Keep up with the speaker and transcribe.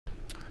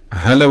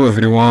Hello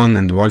everyone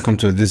and welcome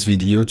to this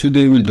video.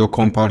 Today we'll do a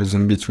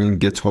comparison between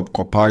GitHub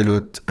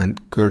Copilot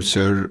and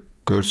Cursor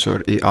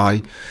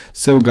AI.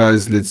 So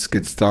guys, let's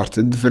get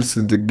started.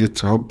 First, the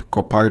GitHub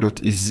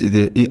Copilot is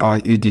the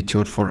AI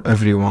editor for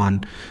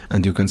everyone,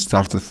 and you can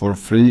start it for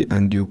free,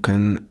 and you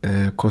can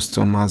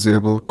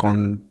customizable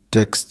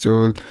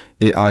contextual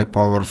AI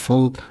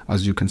powerful.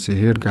 As you can see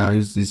here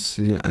guys, this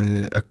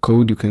a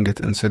code you can get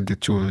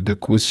inserted to the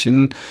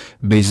question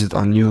based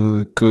on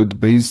new code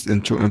base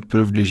into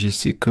improved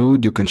legacy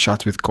code. You can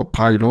chat with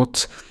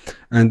Copilot,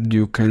 and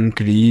you can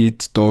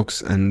create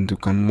talks, and you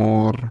can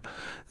more,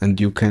 and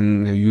you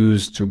can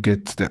use to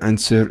get the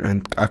answer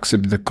and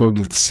accept the code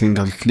with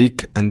single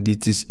click. And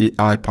it is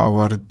AI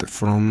powered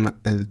from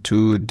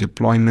to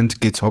deployment.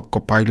 GitHub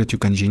Copilot, you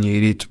can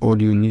generate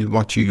all you need,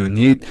 what you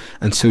need,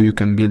 and so you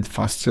can build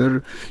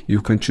faster.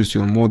 You can choose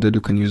your model.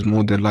 You can use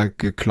model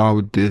like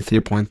Cloud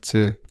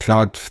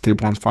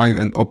 3.5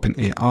 and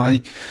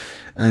OpenAI.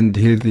 And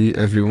here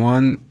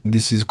everyone,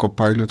 this is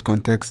Copilot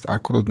context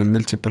across the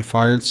multiple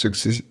files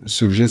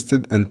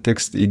suggested and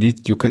text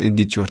edit. You can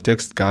edit your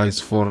text guys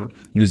for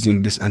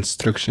using this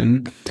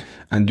instruction,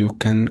 and you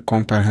can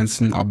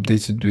comprehension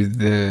updated with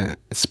the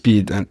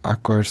speed and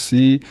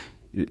accuracy.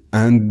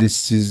 And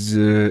this is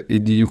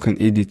you can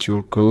edit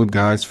your code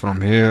guys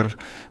from here,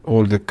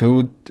 all the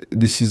code.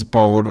 This is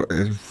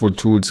powerful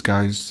tools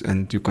guys,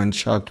 and you can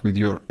chat with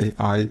your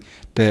AI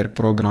pair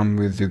program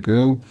with the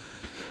Go.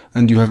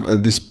 And you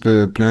have this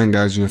plan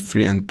guys, you have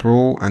free and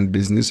pro and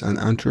business and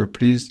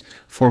enterprise.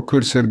 For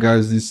Cursor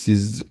guys, this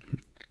is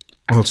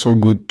also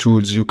good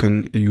tools you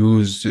can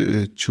use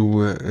to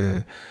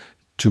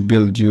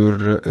build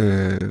your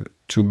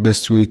to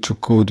best way to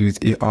code with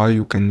AI.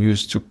 You can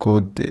use to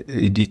code the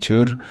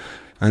editor,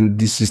 and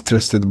this is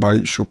trusted by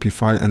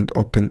Shopify and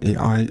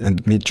OpenAI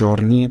and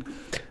Midjourney.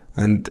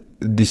 And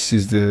this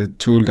is the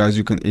tool guys,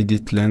 you can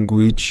edit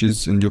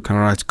languages, and you can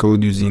write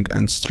code using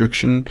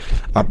instruction,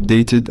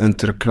 updated,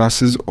 enter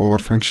classes or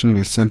function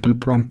with simple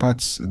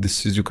prompts.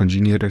 This is you can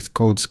generate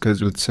codes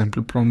with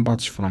simple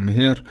prompts from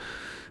here.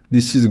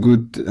 This is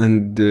good,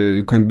 and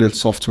you can build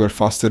software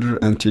faster,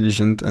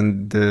 intelligent,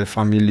 and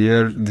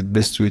familiar. The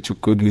best way to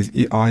code with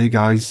AI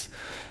guys.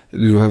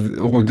 You have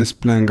all this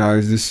plan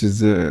guys. This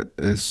is a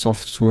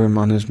software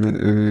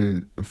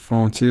management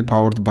frontier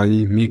powered by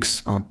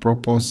Mix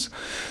Purpose.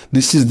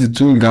 This is the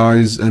tool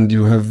guys, and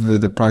you have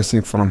the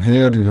pricing from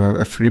here. You have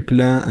a free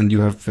plan, and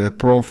you have a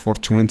pro for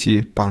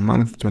 $20 per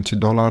month,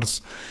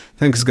 $20.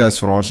 Thanks guys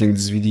for watching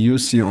this video.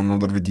 See you on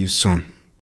another video soon.